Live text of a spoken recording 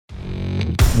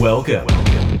Welcome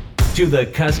to the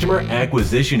Customer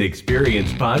Acquisition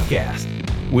Experience Podcast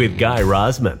with Guy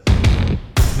Rosman.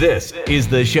 This is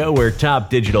the show where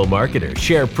top digital marketers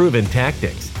share proven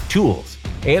tactics, tools,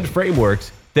 and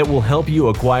frameworks that will help you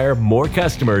acquire more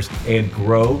customers and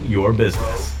grow your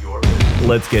business.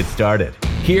 Let's get started.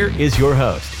 Here is your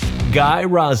host, Guy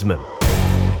Rosman.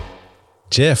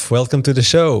 Jeff, welcome to the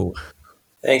show.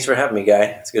 Thanks for having me, Guy.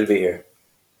 It's good to be here.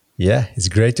 Yeah, it's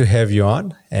great to have you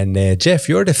on. And Jeff,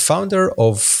 you're the founder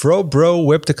of FroBro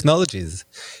Web Technologies.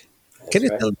 Can you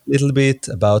tell a little bit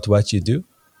about what you do?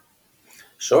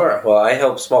 Sure. Well, I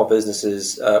help small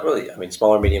businesses,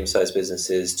 smaller, medium-sized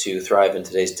businesses to thrive in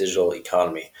today's digital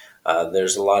economy.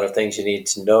 There's a lot of things you need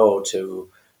to know to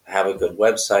have a good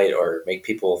website or make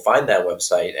people find that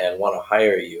website and want to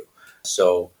hire you.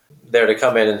 So they're to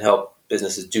come in and help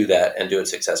businesses do that and do it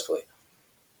successfully.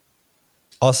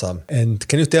 Awesome. And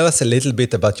can you tell us a little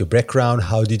bit about your background?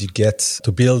 How did you get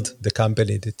to build the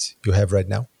company that you have right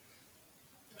now?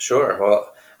 Sure.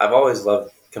 Well, I've always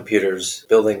loved computers,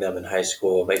 building them in high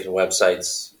school, making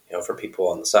websites, for people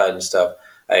on the side and stuff.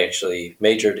 I actually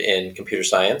majored in computer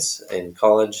science in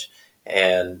college,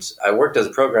 and I worked as a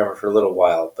programmer for a little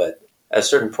while, but at a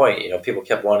certain point, people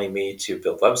kept wanting me to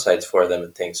build websites for them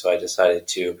and things, so I decided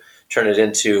to turn it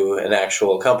into an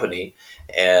actual company.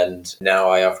 And now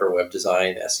I offer web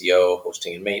design, SEO,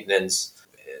 hosting and maintenance,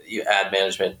 ad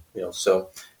management,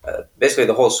 basically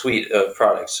the whole suite of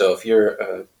products. So if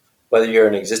you're, whether you're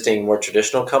an existing, more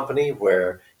traditional company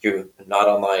where you're not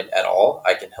online at all,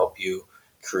 I can help you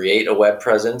create a web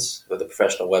presence with a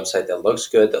professional website that looks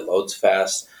good, that loads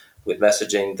fast, with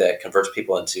messaging that converts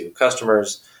people into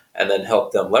customers, and then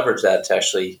help them leverage that to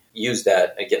actually use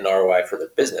that and get an ROI for their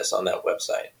business on that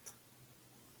website.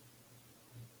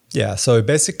 Yeah, so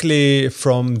basically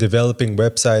from developing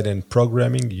website and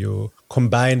programming, you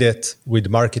combined it with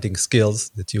marketing skills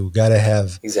that you gotta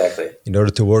have exactly in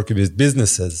order to work with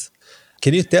businesses.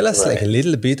 Can you tell us a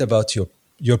little bit about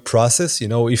your process?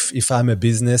 If I'm a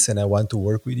business and I want to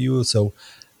work with you, so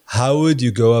how would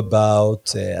you go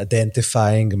about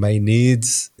identifying my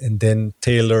needs and then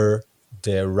tailor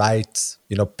the right,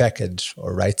 package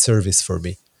or right service for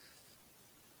me?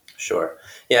 Sure.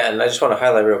 Yeah, and I just want to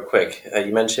highlight real quick,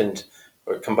 you mentioned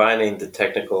we're combining the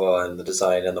technical and the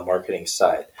design and the marketing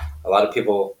side. A lot of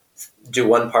people do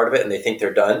one part of it and they think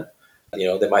they're done.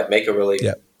 They might make a really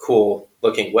cool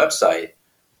looking website,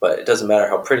 but it doesn't matter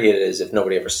how pretty it is if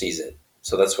nobody ever sees it.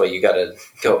 So that's why you got to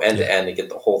go end to end and get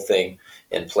the whole thing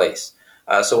in place.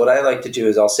 So what I like to do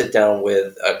is I'll sit down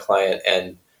with a client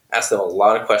and ask them a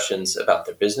lot of questions about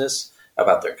their business,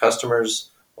 about their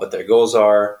customers, what their goals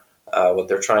are, what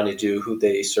they're trying to do, who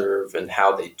they serve, and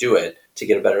how they do it to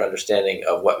get a better understanding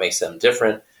of what makes them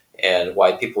different and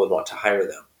why people would want to hire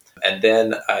them. And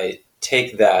then I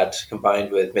take that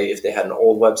combined with maybe if they had an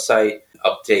old website,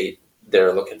 update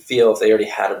their look and feel. If they already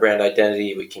had a brand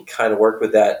identity, we can kind of work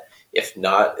with that. If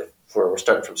not, if we're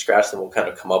starting from scratch, then we'll kind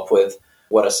of come up with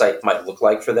what a site might look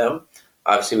like for them.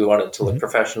 Obviously, we want it to look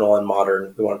professional and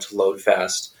modern. We want it to load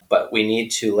fast. But we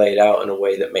need to lay it out in a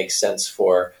way that makes sense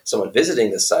for someone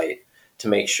visiting the site to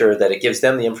make sure that it gives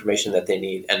them the information that they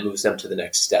need and moves them to the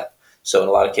next step. So in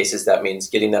a lot of cases, that means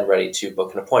getting them ready to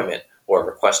book an appointment or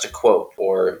request a quote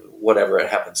or whatever it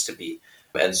happens to be.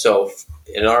 And so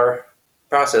in our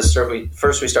process,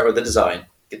 first we start with the design,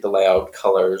 get the layout,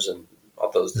 colors, and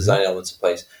all those design elements in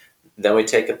place. Then we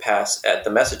take a pass at the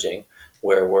messaging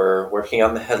where we're working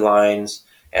on the headlines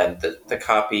and the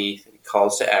copy,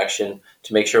 calls to action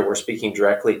to make sure we're speaking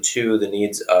directly to the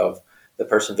needs of the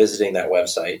person visiting that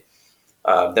website.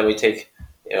 Then we take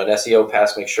an SEO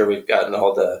pass, make sure we've gotten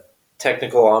all the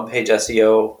technical on-page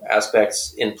SEO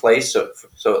aspects in place.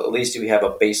 So at least we have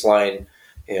a baseline,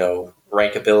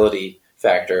 rankability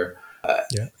factor.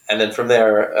 And then from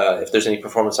there, if there's any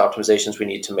performance optimizations we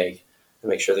need to make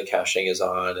sure the caching is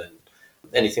on and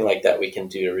anything like that we can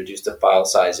do to reduce the file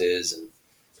sizes and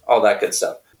all that good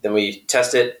stuff. Then we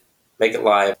test it, make it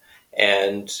live,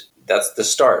 and that's the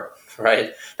start,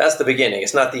 right? That's the beginning.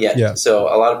 It's not the end. Yeah. So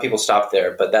a lot of people stop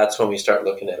there, but that's when we start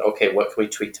looking at, okay, what can we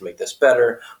tweak to make this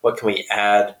better? What can we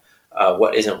add?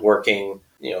 What isn't working?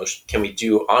 Can we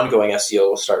do ongoing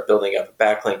SEO? Start building up a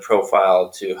backlink profile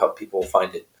to help people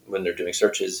find it when they're doing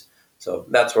searches. So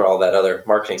that's where all that other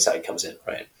marketing side comes in,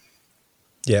 right?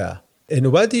 Yeah.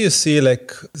 And what do you see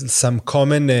like some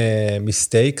common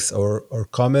mistakes or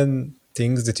common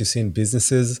things that you see in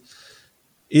businesses,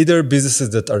 either businesses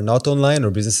that are not online or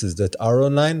businesses that are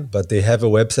online, but they have a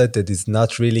website that is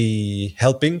not really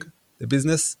helping the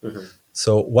business? Mm-hmm.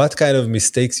 So what kind of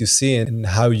mistakes you see and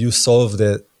how you solve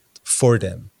that for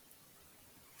them?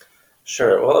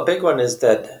 Sure. Well, a big one is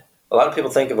that a lot of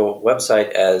people think of a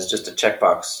website as just a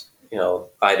checkbox,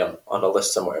 item on a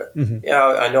list somewhere. Yeah,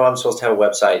 I know I'm supposed to have a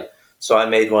website, so I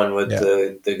made one with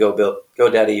the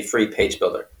GoDaddy free page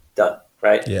builder. Done,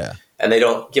 right? Yeah. And they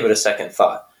don't give it a second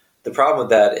thought. The problem with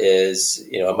that is,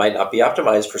 it might not be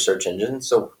optimized for search engines,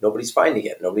 so nobody's finding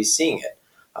it, nobody's seeing it.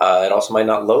 It also might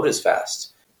not load as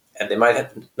fast, and they might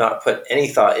have not put any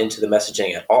thought into the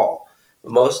messaging at all.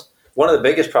 One of the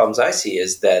biggest problems I see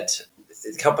is that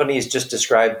companies just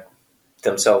describe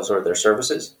themselves or their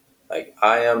services. Like,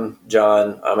 I am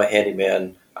John, I'm a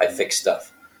handyman, I fix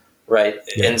stuff, right?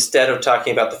 Yeah. Instead of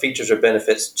talking about the features or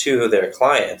benefits to their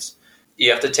clients,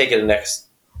 you have to take it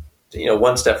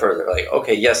one step further. Like,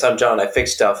 okay, yes, I'm John, I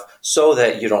fix stuff so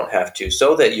that you don't have to,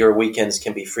 so that your weekends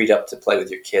can be freed up to play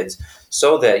with your kids,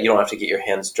 so that you don't have to get your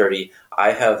hands dirty.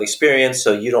 I have experience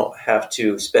so you don't have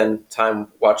to spend time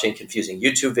watching confusing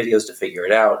YouTube videos to figure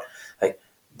it out. Like,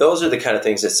 those are the kind of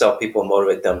things that sell people and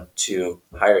motivate them to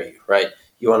hire you, right?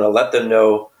 You want to let them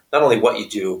know not only what you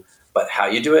do, but how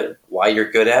you do it, why you're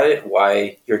good at it,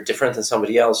 why you're different than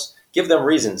somebody else. Give them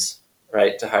reasons,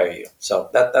 right, to hire you. So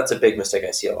that's a big mistake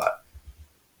I see a lot.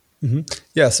 Mm-hmm.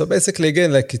 Yeah. So basically,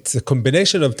 again, like, it's a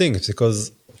combination of things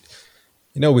because,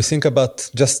 we think about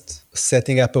just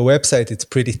setting up a website. It's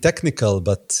pretty technical,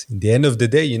 but in the end of the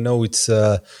day, it's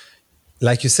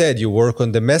like you said, you work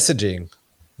on the messaging,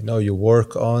 you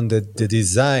work on the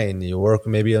design, you work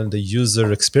maybe on the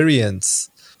user experience.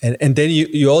 And then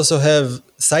you also have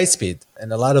site speed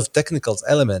and a lot of technical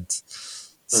elements.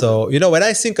 So, when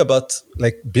I think about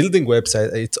like building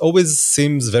website, it always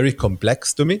seems very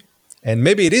complex to me. And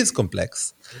maybe it is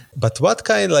complex, but what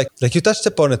kind, like you touched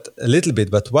upon it a little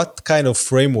bit, but what kind of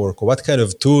framework or what kind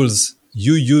of tools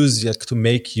you use to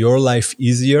make your life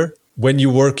easier when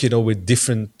you work, with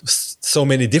so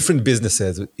many different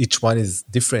businesses? Each one is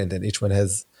different and each one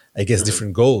has, I guess,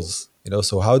 different goals,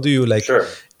 so how do you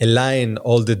align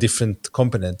all the different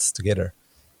components together?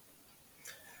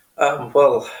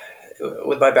 Well,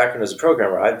 with my background as a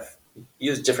programmer, I've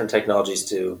used different technologies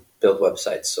to build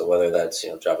websites. So whether that's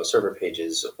Java server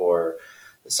pages or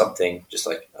something just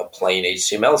like a plain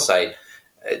HTML site,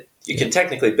 you can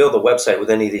technically build a website with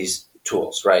any of these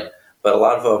tools, right? But a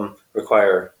lot of them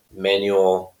require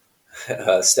manual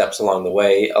steps along the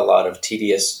way, a lot of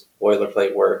tedious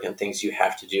boilerplate work and things you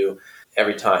have to do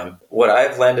every time. What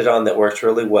I've landed on that works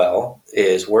really well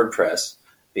is WordPress,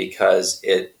 because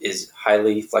it is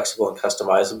highly flexible and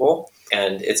customizable,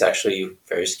 and it's actually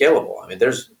very scalable. I mean,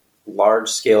 there's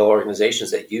large-scale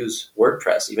organizations that use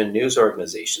WordPress, even news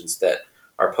organizations that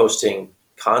are posting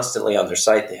constantly on their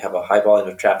site. They have a high volume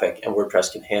of traffic, and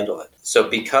WordPress can handle it. So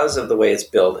because of the way it's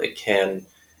built, it can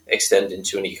extend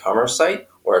into an e-commerce site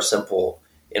or a simple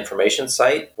information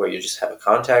site where you just have a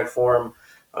contact form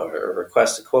or a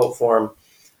request a quote form.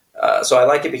 So I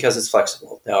like it because it's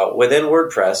flexible. Now, within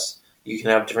WordPress, you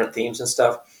can have different themes and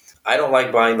stuff. I don't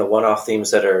like buying the one-off themes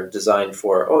that are designed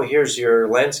for, here's your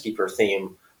landscaper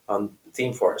theme on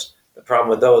ThemeForest. The problem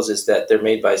with those is that they're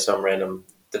made by some random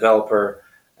developer,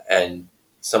 and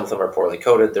some of them are poorly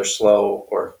coded, they're slow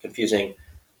or confusing.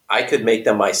 I could make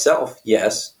them myself,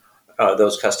 yes,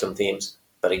 those custom themes,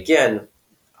 but again,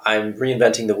 I'm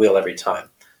reinventing the wheel every time.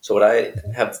 So what I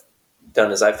have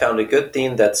done is I found a good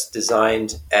theme that's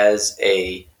designed as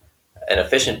an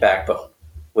efficient backbone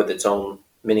with its own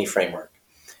mini framework.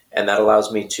 And that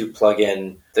allows me to plug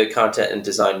in the content and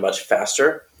design much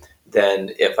faster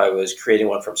than if I was creating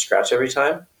one from scratch every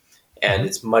time. And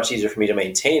it's much easier for me to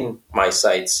maintain my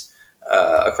sites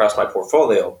across my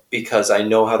portfolio because I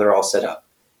know how they're all set up.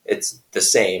 It's the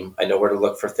same. I know where to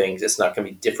look for things. It's not going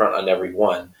to be different on every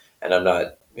one. And I'm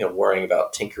not worrying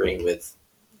about tinkering with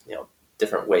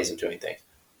different ways of doing things.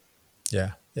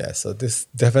 Yeah. So this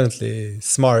definitely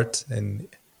smart and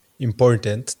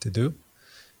important to do.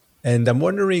 And I'm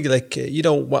wondering,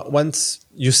 once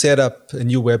you set up a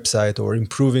new website or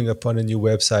improving upon a new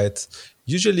website,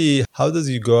 usually how does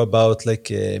you go about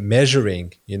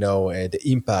measuring, the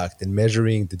impact and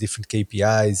measuring the different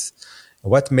KPIs?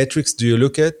 What metrics do you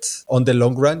look at on the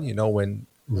long run, when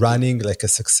running a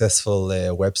successful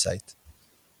website?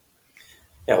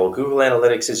 Yeah, well, Google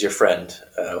Analytics is your friend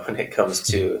when it comes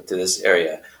to this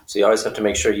area. So you always have to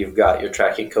make sure you've got your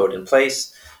tracking code in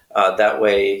place. That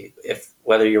way,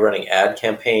 whether you're running ad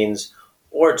campaigns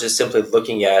or just simply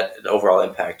looking at an overall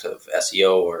impact of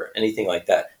SEO or anything like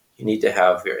that, you need to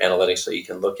have your analytics so you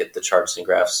can look at the charts and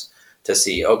graphs to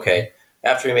see, okay,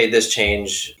 after we made this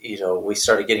change, we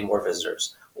started getting more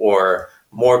visitors, or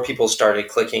more people started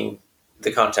clicking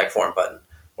the contact form button,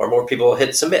 or more people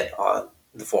hit submit on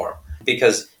the form.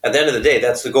 Because at the end of the day,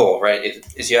 that's the goal, right?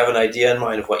 Is you have an idea in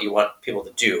mind of what you want people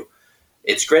to do.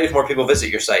 it's great if more people visit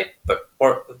your site, but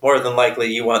more than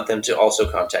likely you want them to also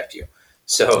contact you.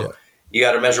 So you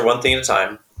got to measure one thing at a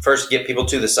time. First, get people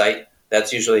to the site.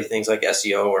 That's usually things like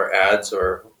SEO or ads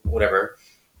or whatever.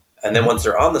 And then once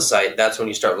they're on the site, that's when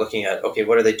you start looking at, okay,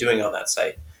 what are they doing on that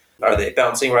site? Are they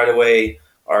bouncing right away?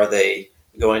 Are they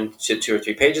going to 2 or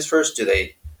 3 pages first? Do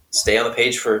they stay on the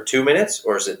page for 2 minutes,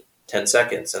 or is it 10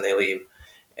 seconds and they leave?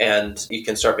 And you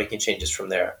can start making changes from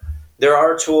there. There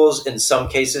are tools in some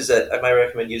cases that I might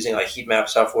recommend using, like heat map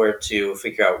software, to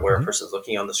figure out where a person's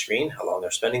looking on the screen, how long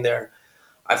they're spending there.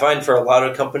 I find for a lot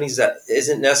of companies that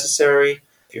isn't necessary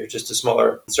if you're just a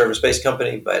smaller service-based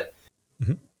company, but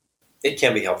it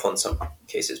can be helpful in some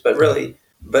cases. But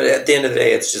at the end of the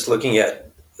day, it's just looking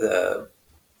at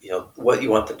what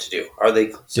you want them to do. Are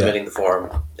they submitting the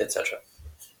form, etc.?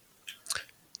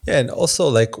 Yeah, and also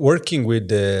like working with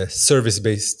the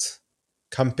service-based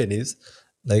companies,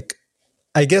 like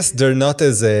I guess they're not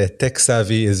as tech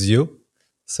savvy as you.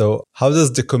 So how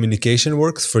does the communication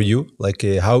works for you? Like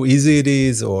how easy it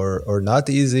is or not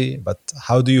easy, but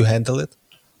how do you handle it?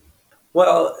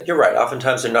 Well, you're right.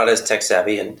 Oftentimes they're not as tech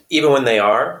savvy. And even when they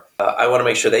are, I want to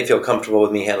make sure they feel comfortable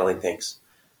with me handling things.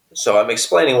 So I'm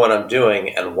explaining what I'm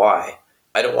doing and why.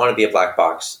 I don't want to be a black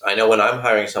box. I know when I'm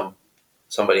hiring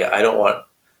somebody, I don't want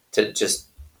to just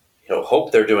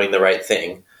hope they're doing the right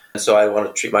thing. And so I want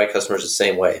to treat my customers the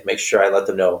same way. Make sure I let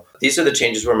them know, these are the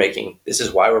changes we're making. This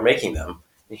is why we're making them.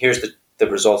 And here's the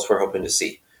results we're hoping to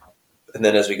see. And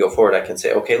then as we go forward, I can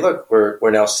say, okay, look,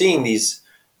 we're now seeing these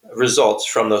results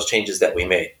from those changes that we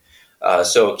made.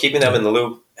 So keeping them in the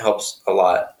loop helps a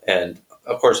lot. And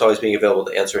of course, always being available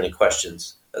to answer any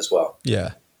questions as well.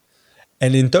 Yeah.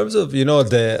 And in terms of,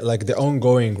 the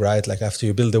ongoing, right? Like after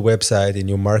you build a website and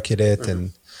you market it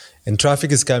and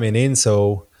traffic is coming in.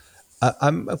 So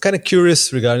I'm kind of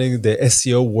curious regarding the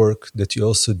SEO work that you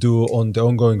also do on the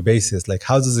ongoing basis. Like,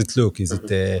 how does it look? Is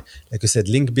it, like you said,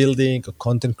 link building or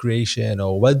content creation,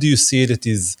 or what do you see that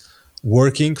is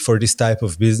working for this type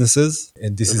of businesses?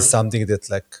 And this is something that's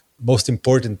like most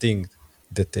important thing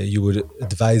that you would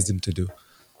advise them to do.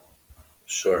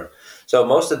 Sure. So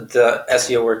most of the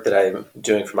SEO work that I'm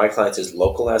doing for my clients is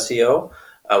local SEO,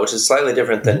 which is slightly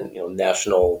different than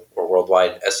national or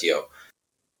worldwide SEO.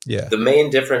 Yeah. The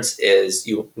main difference is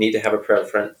you need to have a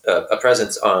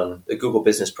presence on the Google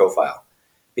Business Profile,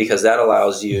 because that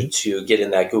allows you to get in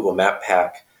that Google Map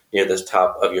pack near the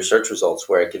top of your search results,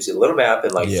 where it gives you a little map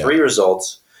and 3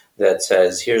 results that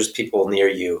says, here's people near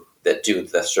you that do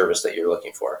the service that you're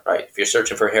looking for, right? If you're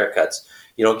searching for haircuts,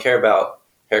 you don't care about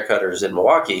haircutters in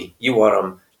Milwaukee, you want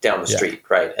them down the street,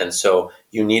 right? And so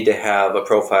you need to have a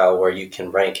profile where you can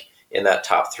rank in that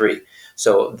top 3.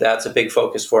 So that's a big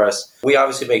focus for us. We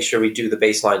obviously make sure we do the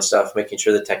baseline stuff, making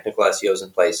sure the technical SEO is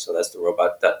in place. So that's the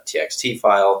robot.txt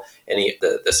file.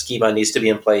 The schema needs to be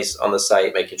in place on the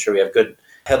site, making sure we have good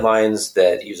headlines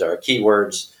that use our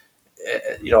keywords.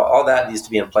 All that needs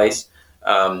to be in place.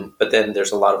 But then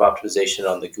there's a lot of optimization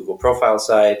on the Google profile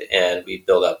side, and we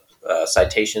build up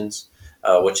citations,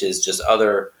 which is just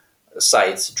other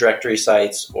sites, directory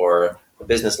sites or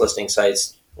business listing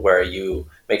sites, where you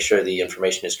make sure the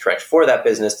information is correct for that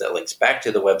business that links back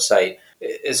to the website.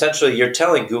 Essentially, you're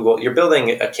telling Google, you're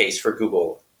building a case for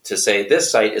Google to say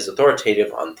this site is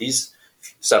authoritative on these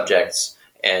subjects,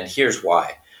 and here's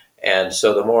why. And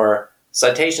so the more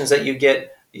citations that you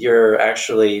get, you're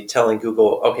actually telling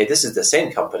Google, okay, this is the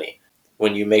same company,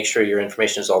 when you make sure your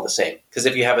information is all the same. Because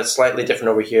if you have it slightly different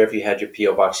over here, if you had your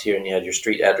PO box here and you had your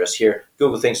street address here,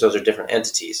 Google thinks those are different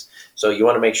entities. So you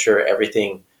want to make sure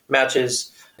everything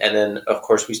matches. And then, of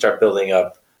course, we start building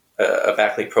up a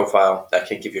backlink profile that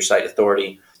can give your site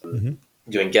authority,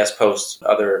 doing guest posts,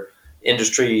 other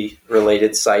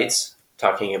industry-related sites,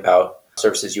 talking about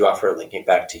services you offer, linking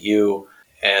back to you,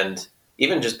 and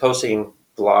even just posting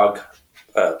blog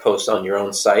posts on your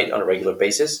own site on a regular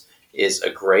basis is a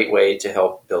great way to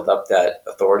help build up that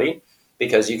authority,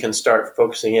 because you can start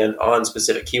focusing in on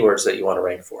specific keywords that you want to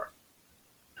rank for.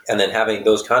 And then having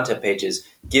those content pages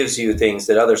gives you things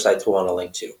that other sites will want to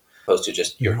link to, opposed to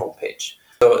just your homepage.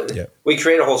 So we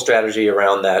create a whole strategy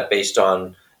around that based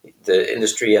on the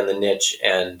industry and the niche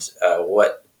and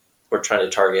what we're trying to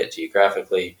target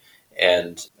geographically.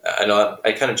 And I know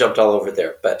I kind of jumped all over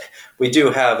there, but we do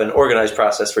have an organized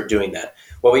process for doing that.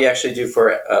 What we actually do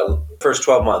for first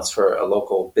 12 months for a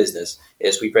local business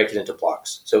is we break it into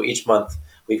blocks. So each month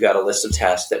we've got a list of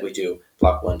tasks that we do,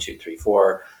 block 1, 2, 3,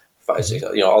 4, 5, 6,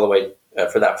 all the way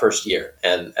for that first year.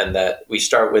 And that we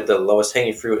start with the lowest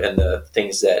hanging fruit and the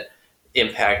things that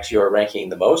impact your ranking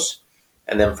the most.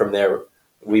 And then from there,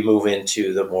 we move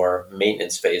into the more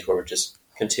maintenance phase, where we're just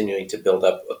continuing to build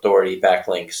up authority,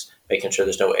 backlinks, making sure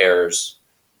there's no errors,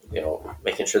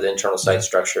 making sure the internal site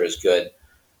structure is good.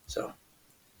 So,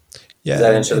 yeah, does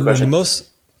that answer the question?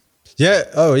 Yeah.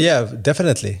 Oh, yeah,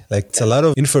 definitely. Like it's a lot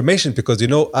of information because, I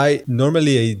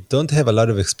don't have a lot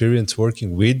of experience working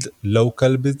with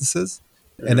local businesses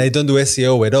and I don't do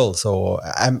SEO at all. So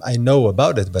I know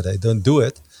about it, but I don't do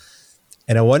it.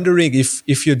 And I'm wondering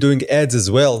if you're doing ads as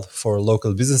well for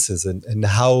local businesses and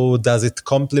how does it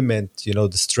complement,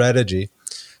 the strategy,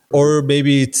 or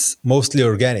maybe it's mostly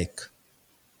organic.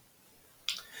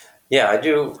 Yeah, I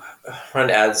do run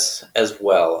ads as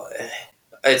well.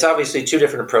 It's obviously two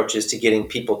different approaches to getting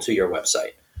people to your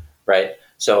website, right?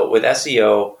 So with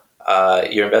SEO,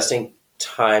 you're investing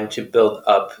time to build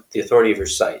up the authority of your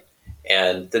site.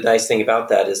 And the nice thing about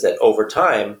that is that over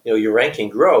time, your ranking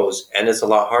grows and it's a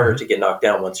lot harder to get knocked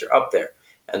down once you're up there.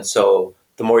 And so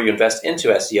the more you invest into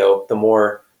SEO, the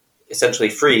more essentially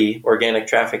free organic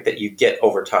traffic that you get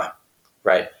over time,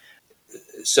 right?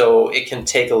 So it can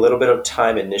take a little bit of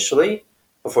time initially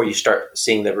before you start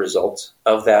seeing the results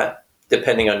of that,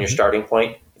 depending on your starting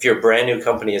point. If you're a brand new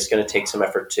company, it's going to take some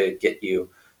effort to get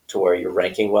you to where you're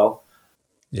ranking well.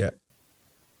 Yeah.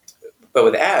 But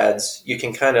with ads, you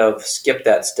can kind of skip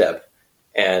that step.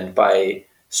 And by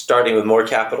starting with more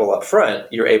capital up front,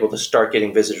 you're able to start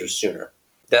getting visitors sooner.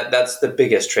 That's the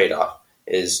biggest trade-off,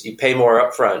 is you pay more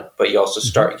up front, but you also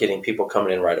start getting people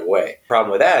coming in right away.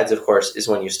 Problem with ads, of course, is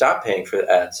when you stop paying for the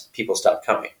ads, people stop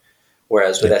coming.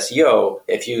 Whereas with SEO,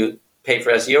 if you pay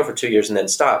for SEO for 2 years and then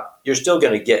stop, you're still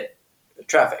going to get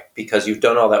traffic because you've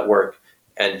done all that work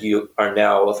and you are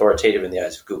now authoritative in the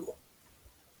eyes of Google.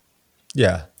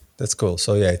 Yeah, that's cool.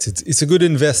 So yeah, it's a good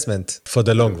investment for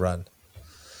the long run.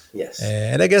 Yes.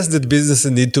 And I guess that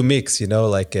businesses need to mix,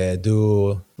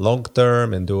 do long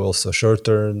term and do also short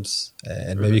terms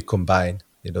and maybe combine,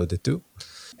 the two.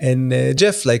 And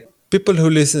Jeff, like people who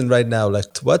listen right now,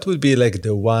 like what would be like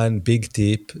the one big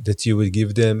tip that you would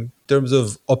give them in terms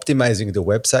of optimizing the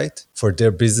website for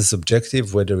their business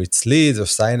objective, whether it's leads or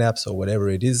signups or whatever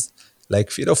it is?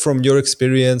 Like, from your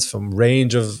experience, from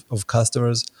range of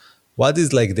customers, what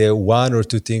is like the one or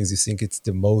two things you think it's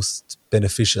the most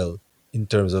beneficial in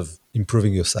terms of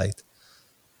improving your site?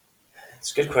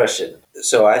 It's a good question.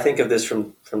 So I think of this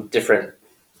from different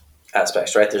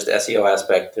aspects, right? There's the SEO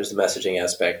aspect, there's the messaging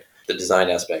aspect, the design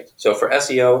aspect. So for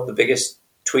SEO, the biggest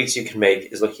tweaks you can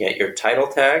make is looking at your title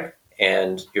tag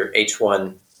and your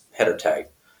H1 header tag.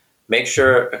 Make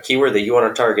sure a keyword that you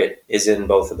want to target is in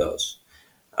both of those.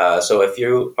 So if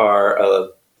you are a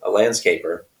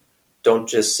landscaper, don't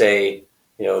just say,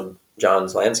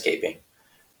 John's landscaping.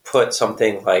 Put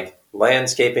something like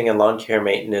landscaping and lawn care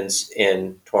maintenance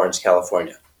in Torrance,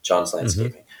 California, John's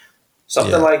landscaping.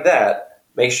 Something like that.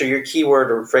 Make sure your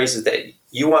keyword or phrases that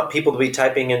you want people to be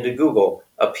typing into Google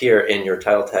appear in your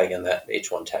title tag and that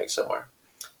H1 tag somewhere.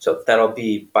 So that'll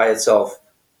be by itself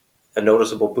a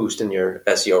noticeable boost in your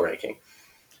SEO ranking.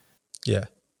 Yeah.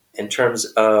 In terms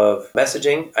of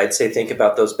messaging, I'd say think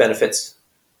about those benefits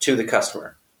to the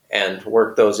customer and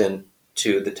work those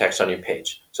into the text on your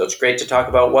page. So it's great to talk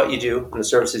about what you do and the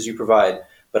services you provide,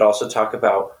 but also talk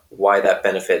about why that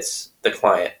benefits the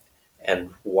client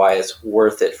and why it's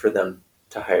worth it for them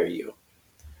to hire you.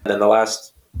 And then the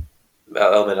last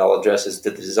element I'll address is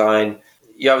the design.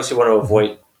 You obviously want to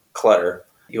avoid clutter.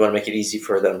 You want to make it easy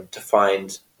for them to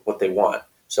find what they want.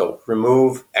 So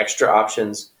remove extra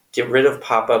options. Get rid of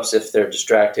pop-ups if they're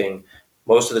distracting.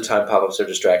 Most of the time, pop-ups are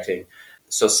distracting.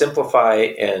 So simplify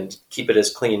and keep it as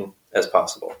clean as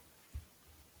possible.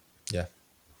 Yeah.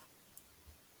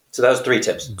 So that was 3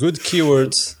 tips. Good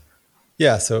keywords.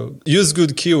 Yeah, so use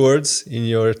good keywords in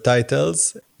your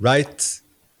titles. Write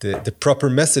the proper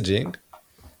messaging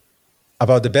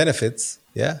about the benefits.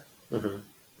 Yeah. Mm-hmm.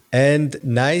 And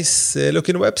nice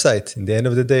looking website. In the end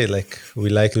of the day, like we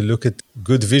like to look at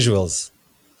good visuals.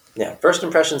 Yeah, first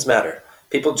impressions matter.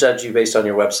 People judge you based on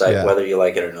your website, whether you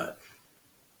like it or not.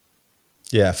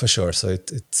 Yeah, for sure. So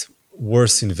it's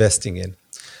worth investing in.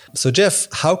 So Jeff,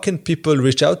 how can people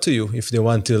reach out to you if they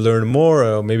want to learn more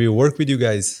or maybe work with you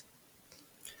guys?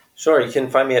 Sure. You can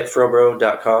find me at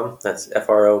frobro.com. That's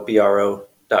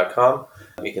FROBRO.com.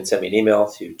 You can send me an email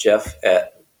to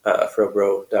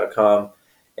jeff@frobro.com.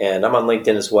 And I'm on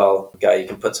LinkedIn as well. Guy, you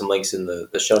can put some links in the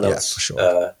show notes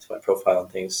to my profile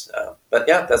and things. But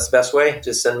yeah, that's the best way.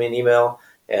 Just send me an email,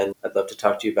 and I'd love to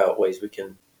talk to you about ways we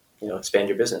can, expand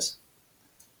your business.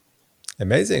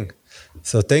 Amazing.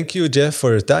 So thank you, Jeff,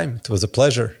 for your time. It was a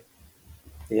pleasure.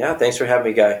 Yeah, thanks for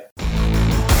having me, Guy.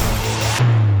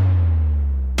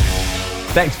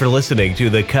 Thanks for listening to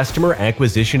the Customer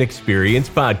Acquisition Experience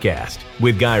Podcast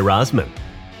with Guy Rosman.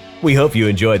 We hope you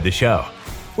enjoyed the show.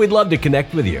 We'd love to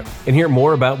connect with you and hear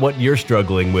more about what you're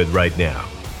struggling with right now.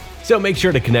 So make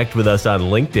sure to connect with us on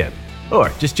LinkedIn or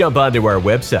just jump onto our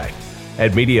website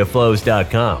at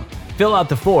mediaflows.com. Fill out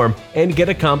the form and get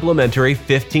a complimentary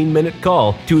 15-minute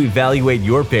call to evaluate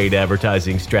your paid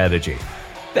advertising strategy.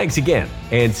 Thanks again,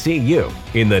 and see you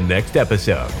in the next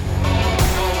episode.